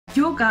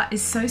Your gut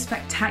is so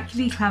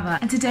spectacularly clever,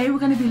 and today we're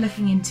going to be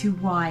looking into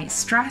why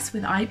stress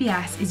with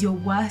IBS is your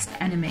worst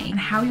enemy and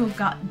how your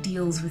gut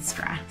deals with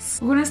stress.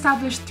 We're going to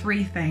establish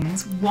 3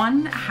 things.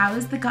 1, how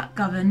is the gut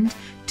governed?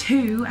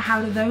 2,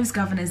 how do those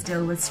governors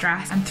deal with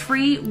stress? And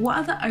 3, what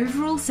are the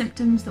overall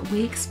symptoms that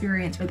we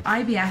experience with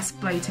IBS,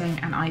 bloating,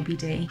 and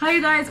IBD? Hi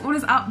you guys, what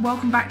is up?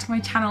 Welcome back to my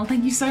channel.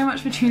 Thank you so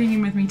much for tuning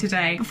in with me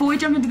today. Before we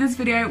jump into this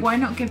video, why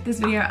not give this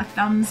video a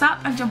thumbs up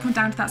and jump on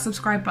down to that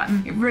subscribe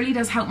button. It really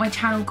does help my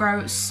channel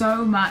grow so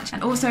much,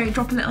 and also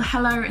drop a little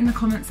hello in the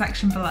comment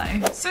section below.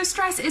 So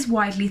stress is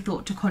widely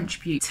thought to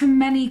contribute to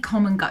many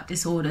common gut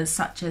disorders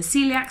such as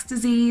celiac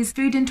disease,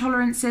 food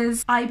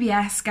intolerances,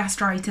 IBS,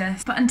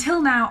 gastritis, but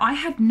until now I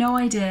had no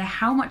idea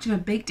how much of a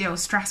big deal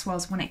stress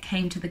was when it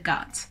came to the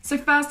gut. So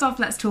first off,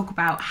 let's talk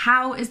about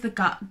how is the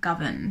gut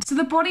governed. So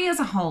the body as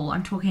a whole,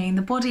 I'm talking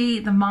the body,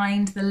 the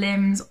mind, the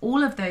limbs,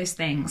 all of those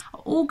things are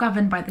all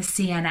governed by the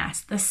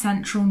CNS, the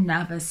central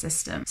nervous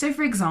system. So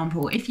for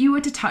example, if you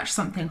were to touch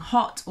something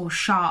hot or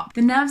sharp,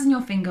 the nerves in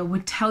your finger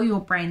would tell your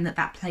brain that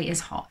that plate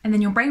is hot, and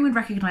then your brain would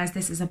recognize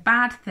this as a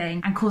bad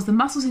thing and cause the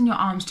muscles in your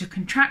arms to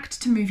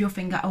contract to move your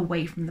finger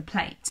away from the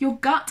plate. Your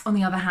gut, on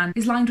the other hand,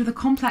 is lined with a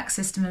complex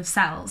system of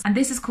cells, and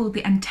this is called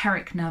the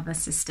enteric nervous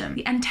system.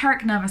 The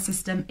enteric nervous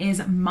system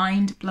is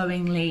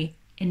mind-blowingly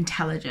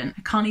intelligent.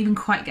 I can't even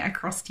quite get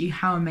across to you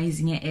how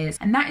amazing it is,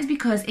 and that is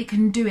because it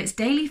can do its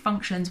daily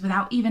functions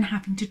without even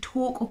having to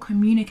talk or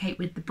communicate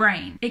with the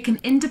brain. It can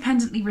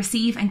independently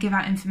receive and give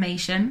out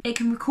information, it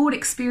can record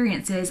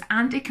experiences,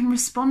 and it can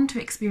respond to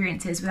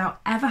experiences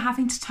without ever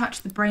having to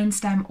touch the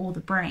brainstem or the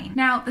brain.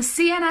 Now, the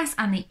CNS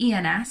and the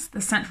ENS, the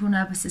central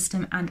nervous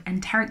system and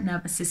enteric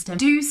nervous system,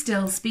 do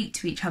still speak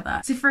to each other.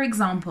 So for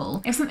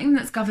example, if something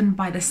that's governed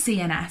by the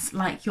CNS,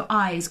 like your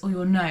eyes or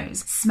your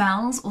nose,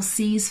 smells or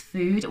sees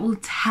food, it will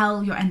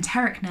tell your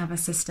enteric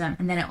nervous system,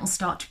 and then it will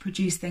start to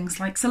produce things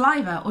like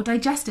saliva or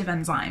digestive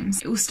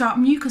enzymes. It will start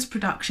mucus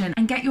production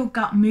and get your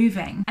gut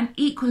moving. And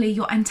equally,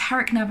 your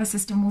enteric nervous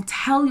system will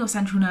tell your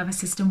central nervous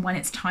system when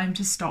it's time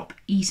to stop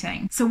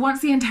eating. So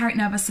once the enteric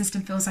nervous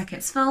system feels like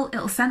it's full,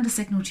 it'll send a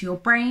signal to your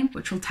brain,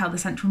 which will tell the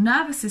central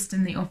nervous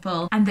system that you're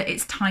full and that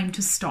it's time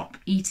to stop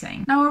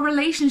eating. Now, a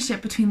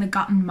relationship between the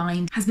gut and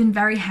mind has been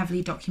very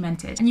heavily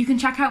documented, and you can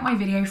check out my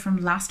video from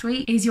last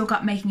week, Is Your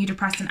Gut Making You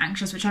Depressed and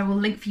Anxious, which I will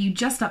link for you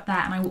just up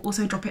there, and I will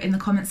also drop it in the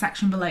comment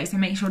section below, so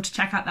make sure to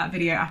check out that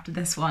video after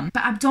this one.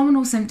 But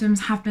abdominal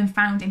symptoms have been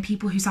found in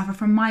people who suffer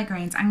from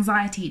migraines,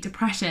 anxiety,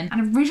 depression,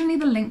 and originally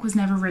the link was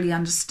never really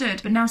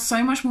understood, but now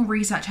so much more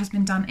research has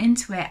been done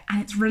into it, and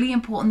it's really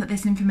important that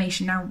this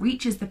information now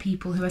reaches the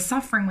people who are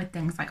suffering with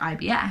things like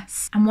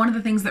IBS. And one of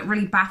the things that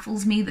really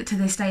baffles me that to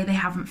this day they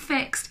haven't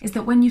fixed is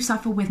that when you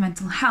suffer with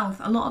mental health,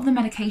 a lot of the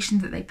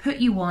medications that they put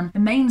you on, the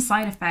main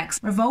side effects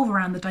revolve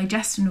around the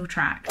digestional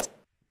tract.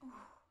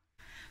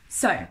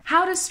 So,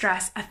 how does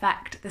stress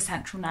affect the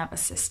central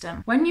nervous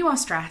system? When you are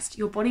stressed,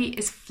 your body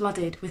is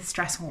flooded with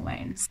stress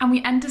hormones, and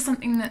we enter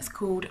something that's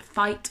called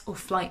fight or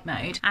flight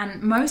mode,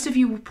 and most of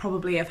you will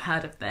probably have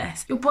heard of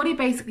this. Your body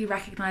basically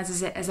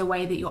recognizes it as a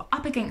way that you're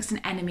up against an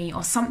enemy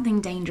or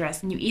something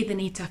dangerous, and you either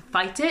need to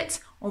fight it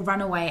or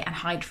run away and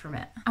hide from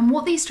it. And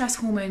what these stress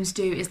hormones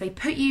do is they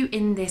put you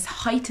in this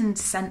heightened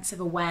sense of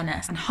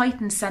awareness and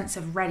heightened sense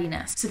of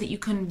readiness so that you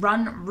can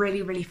run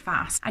really, really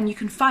fast and you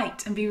can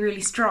fight and be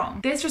really strong.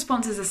 This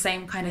response is the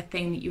same kind of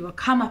thing that you will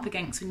come up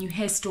against when you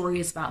hear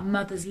stories about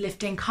mothers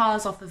lifting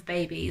cars off of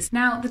babies.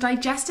 Now, the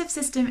digestive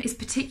system is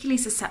particularly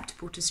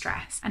susceptible to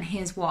stress, and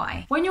here's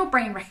why. When your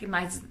brain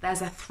recognizes that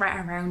there's a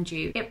threat around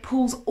you, it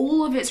pulls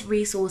all of its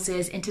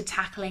resources into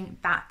tackling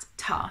that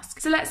task.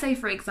 So let's say,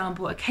 for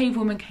example, a cave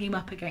woman came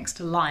up against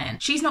a lion.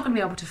 She's not going to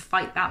be able to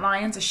fight that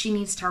lion, so she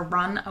needs to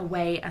run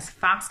away as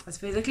fast as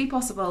physically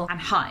possible and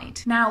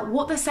hide. Now,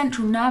 what the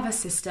central nervous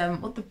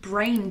system, what the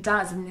brain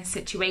does in this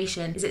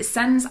situation is it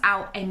sends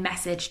out a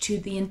message to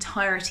the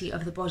entirety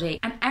of the body,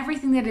 and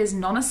everything that is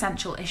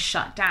non-essential is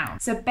shut down.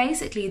 So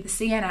basically, the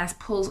CNS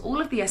pulls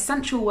all of the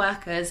essential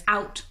workers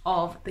out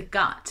of the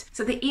gut.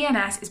 So the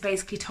ENS is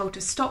basically told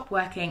to stop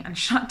working and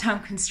shut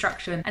down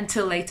construction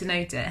until later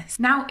notice.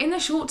 Now, in the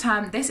short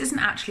term, this isn't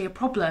actually a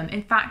problem.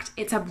 In fact,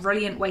 it's a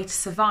brilliant way to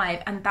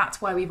survive, and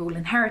that's why we've all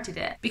inherited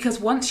it. Because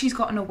once she's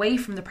gotten away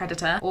from the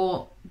predator,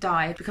 or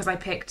died, because I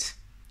picked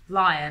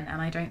lion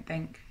and I don't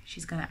think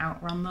she's going to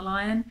outrun the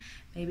lion.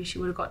 Maybe she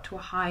would have got to a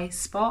high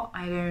spot.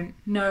 I don't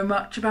know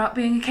much about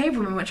being a cave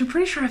woman, which I'm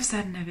pretty sure I've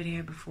said in a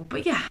video before,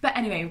 but yeah. But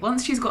anyway,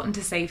 once she's gotten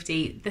to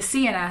safety, the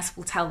CNS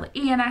will tell the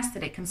ENS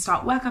that it can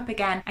start work up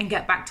again and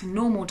get back to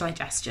normal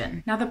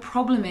digestion. Now, the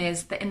problem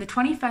is that in the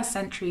 21st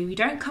century, we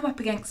don't come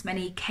up against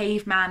many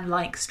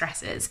caveman-like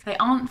stresses. They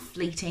aren't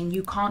fleeting,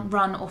 you can't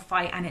run or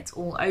fight and it's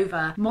all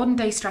over. Modern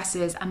day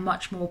stresses are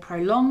much more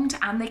prolonged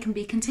and they can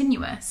be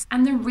continuous.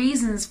 And the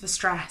reasons for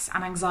stress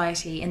and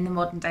anxiety in the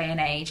modern day and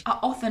age are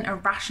often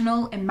irrational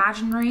intentional,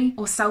 imaginary,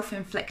 or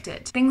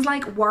self-inflicted. Things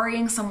like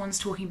worrying someone's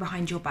talking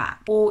behind your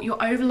back, or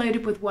you're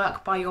overloaded with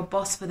work by your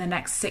boss for the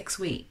next 6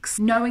 weeks,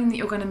 knowing that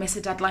you're going to miss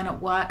a deadline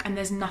at work and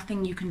there's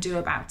nothing you can do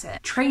about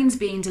it. Trains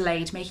being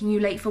delayed, making you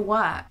late for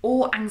work,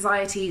 or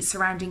anxiety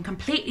surrounding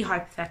completely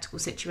hypothetical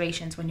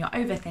situations when you're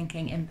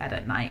overthinking in bed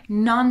at night.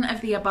 None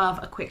of the above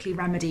are quickly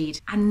remedied,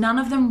 and none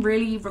of them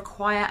really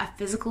require a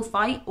physical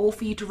fight or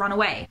for you to run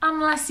away,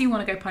 unless you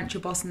want to go punch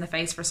your boss in the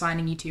face for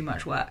assigning you too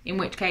much work, in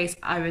which case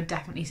I would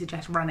definitely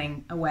suggest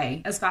running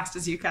away as fast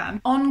as you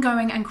can.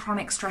 Ongoing and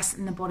chronic stress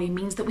in the body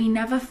means that we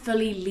never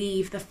fully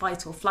leave the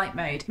fight or flight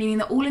mode, meaning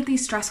that all of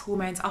these stress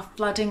hormones are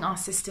flooding our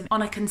system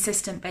on a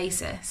consistent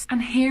basis.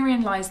 And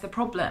herein lies the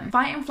problem.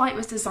 Fight and flight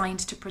was designed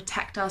to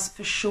protect us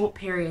for short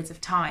periods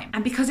of time,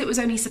 and because it was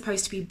only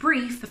supposed to be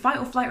brief, the fight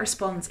or flight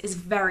response is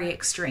very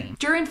extreme.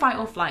 During fight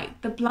or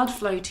flight, the blood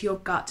flow to your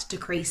gut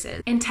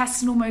decreases,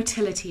 intestinal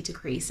motility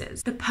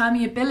decreases, the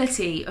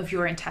permeability of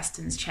your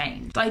intestines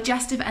change,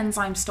 digestive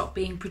enzymes stop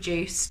being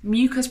produced,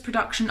 mucus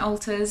production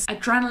alters,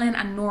 adrenaline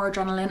and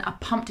noradrenaline are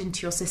pumped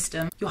into your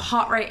system, your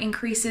heart rate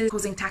increases,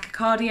 causing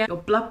tachycardia, your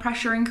blood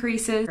pressure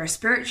increases, your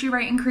respiratory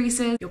rate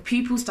increases, your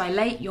pupils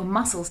dilate, your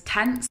muscles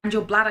tense, and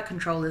your bladder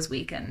control is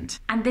weakened.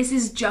 And this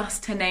is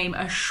just to name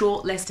a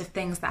short list of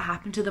things that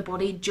happen to the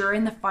body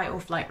during the fight or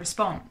flight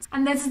response.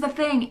 And this is the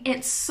thing,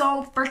 it's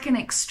so freaking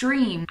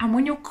extreme. And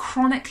when you're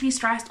chronically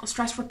stressed or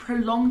stressed for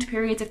prolonged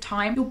periods of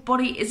time, your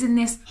body is in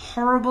this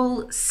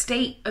horrible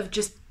state of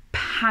just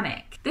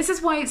panic. This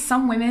is why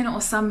some women or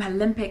some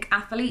Olympic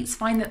athletes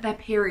find that their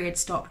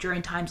periods stop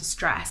during times of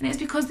stress. And it's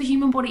because the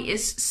human body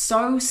is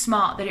so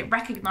smart that it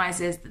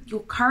recognizes that your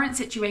current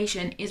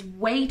situation is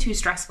way too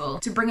stressful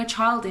to bring a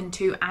child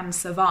into and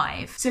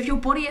survive. So if your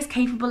body is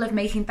capable of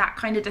making that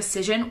kind of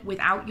decision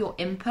without your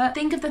input,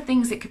 think of the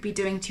things it could be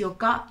doing to your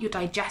gut, your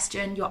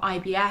digestion, your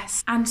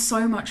IBS, and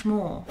so much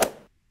more.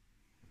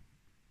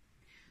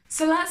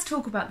 So let's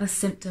talk about the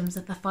symptoms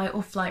that the fight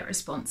or flight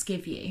response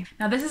give you.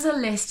 Now, this is a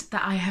list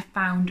that I have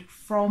found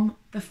from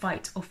the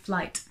fight or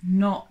flight,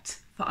 not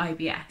for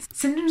IBS.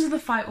 Symptoms of the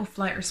fight or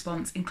flight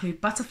response include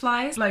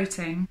butterflies,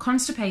 bloating,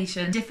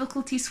 constipation,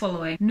 difficulty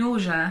swallowing,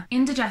 nausea,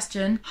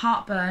 indigestion,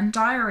 heartburn,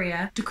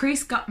 diarrhea,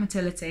 decreased gut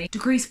motility,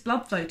 decreased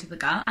blood flow to the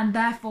gut, and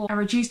therefore a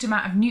reduced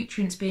amount of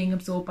nutrients being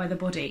absorbed by the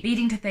body,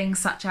 leading to things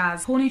such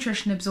as poor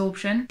nutrition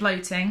absorption,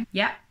 bloating,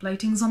 yep,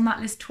 bloating's on that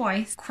list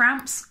twice,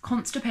 cramps,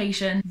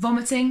 constipation,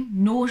 vomiting,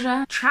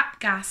 nausea, trapped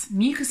gas,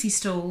 mucousy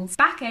stools,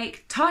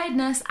 backache,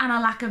 tiredness, and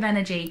a lack of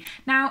energy.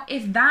 Now,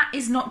 if that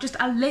is not just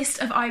a list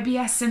of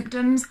IBS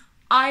symptoms,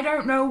 I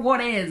don't know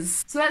what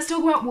is. So let's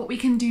talk about what we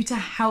can do to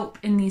help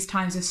in these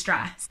times of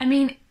stress. I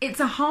mean, it's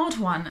a hard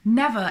one.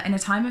 Never in a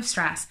time of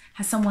stress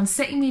has someone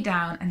sitting me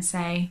down and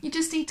say, you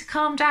just need to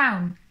calm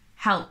down,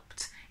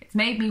 helped. It's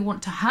made me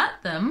want to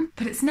hurt them,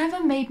 but it's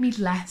never made me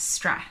less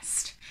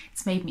stressed.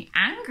 It's made me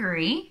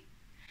angry,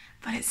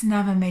 but it's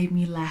never made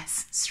me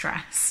less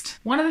stressed.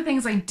 One of the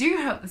things I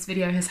do hope this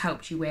video has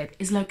helped you with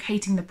is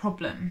locating the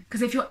problem.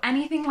 Because if you're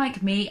anything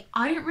like me,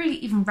 I don't really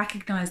even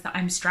recognize that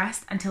I'm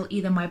stressed until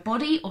either my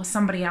body or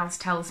somebody else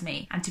tells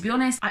me. And to be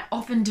honest, I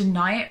often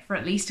deny it for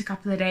at least a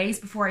couple of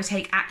days before I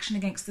take action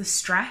against the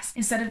stress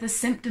instead of the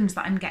symptoms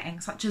that I'm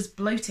getting, such as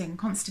bloating,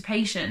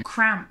 constipation,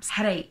 cramps,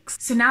 headaches.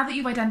 So now that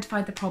you've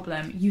identified the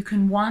problem, you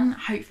can, one,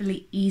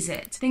 hopefully ease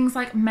it. Things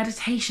like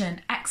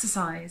meditation,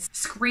 exercise,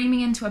 screaming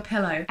into a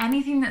pillow,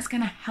 anything that's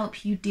going to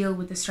help you deal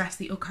with the stress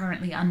that you're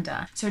currently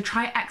under. So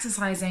try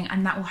exercising,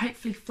 and that will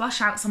hopefully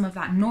flush out some of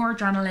that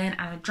noradrenaline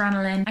and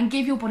adrenaline and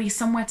give your body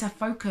somewhere to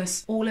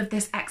focus all of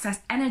this excess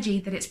energy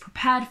that it's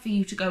prepared for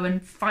you to go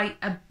and fight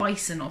a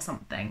bison or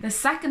something. The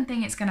second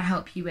thing it's going to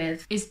help you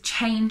with is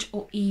change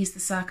or ease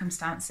the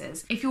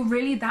circumstances. If you're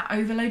really that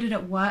overloaded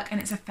at work and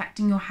it's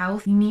affecting your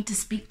health, you need to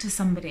speak to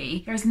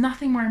somebody. There is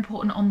nothing more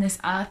important on this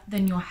earth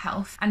than your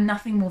health, and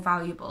nothing more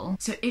valuable.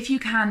 So if you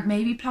can,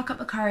 maybe pluck up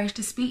the courage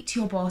to speak to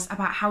your boss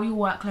about how your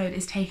workload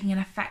is taking an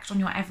effect on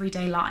your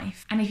everyday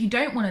life. And if you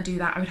don't want to do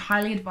that, I would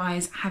highly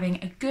advise having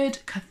a good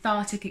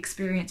cathartic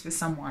experience with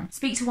someone.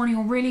 Speak to one of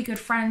your really good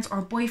friends, or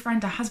a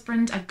boyfriend, a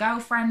husband, a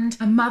girlfriend,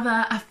 a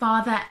mother, a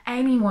father,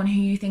 anyone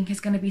who you think is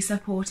going to be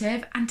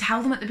supportive, and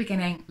tell them at the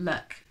beginning,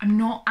 look, I'm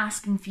not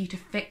asking for you to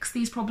fix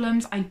these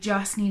problems, I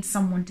just need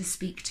someone to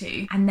speak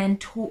to, and then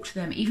talk to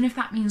them. Even if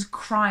that means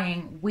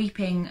crying,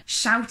 weeping,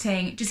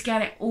 shouting, just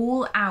get it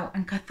all out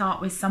and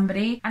cathartic with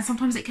somebody. And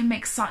sometimes it can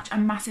make such a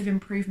massive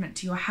improvement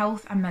to your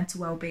health and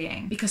mental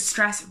well-being, because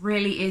stress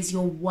really is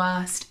your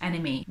worst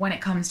enemy when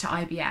it comes to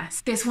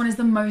IBS. This one is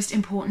the most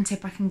important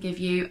tip I can give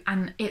you,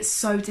 and it's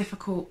so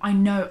difficult. I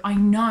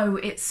know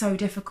it's so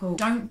difficult.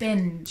 Don't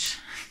binge.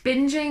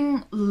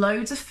 Binging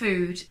loads of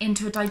food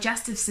into a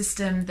digestive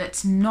system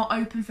that's not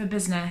open for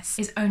business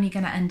is only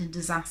going to end in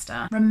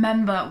disaster.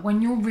 Remember,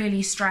 when you're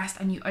really stressed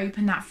and you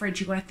open that fridge,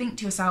 you've got to think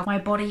to yourself, my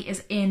body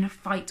is in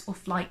fight or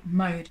flight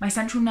mode. My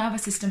central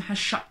nervous system has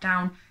shut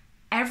down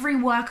every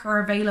worker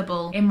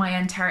available in my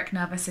enteric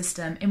nervous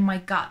system, in my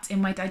gut,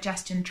 in my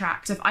digestion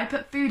tract. So if I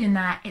put food in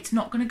there, it's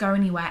not going to go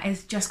anywhere.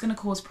 It's just going to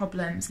cause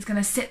problems. It's going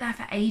to sit there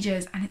for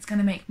ages, and it's going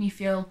to make me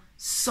feel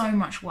so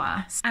much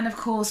worse. And of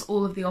course,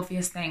 all of the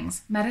obvious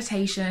things: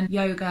 meditation,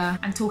 yoga,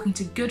 and talking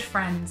to good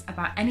friends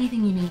about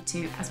anything you need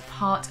to as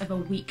part of a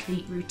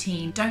weekly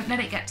routine. Don't let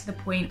it get to the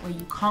point where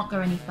you can't go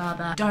any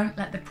further. Don't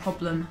let the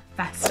problem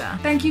fester.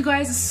 Thank you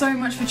guys so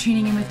much for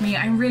tuning in with me.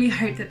 I really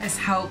hope that this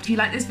helped. If you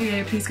like this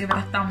video, please give it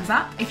a thumbs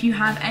up. If you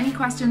have any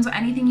questions or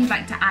anything you'd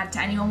like to add to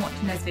anyone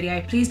watching this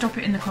video, please drop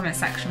it in the comment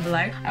section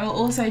below. I will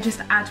also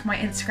just add my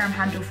Instagram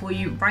handle for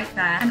you right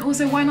there. And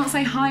also, why not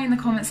say hi in the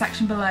comment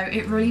section below?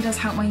 It really does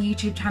help my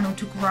YouTube channel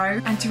to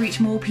grow and to reach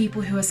more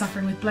people who are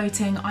suffering with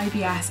bloating,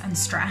 IBS, and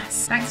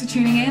stress. Thanks for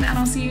tuning in, and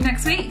I'll see you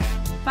next week.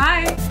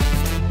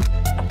 Bye!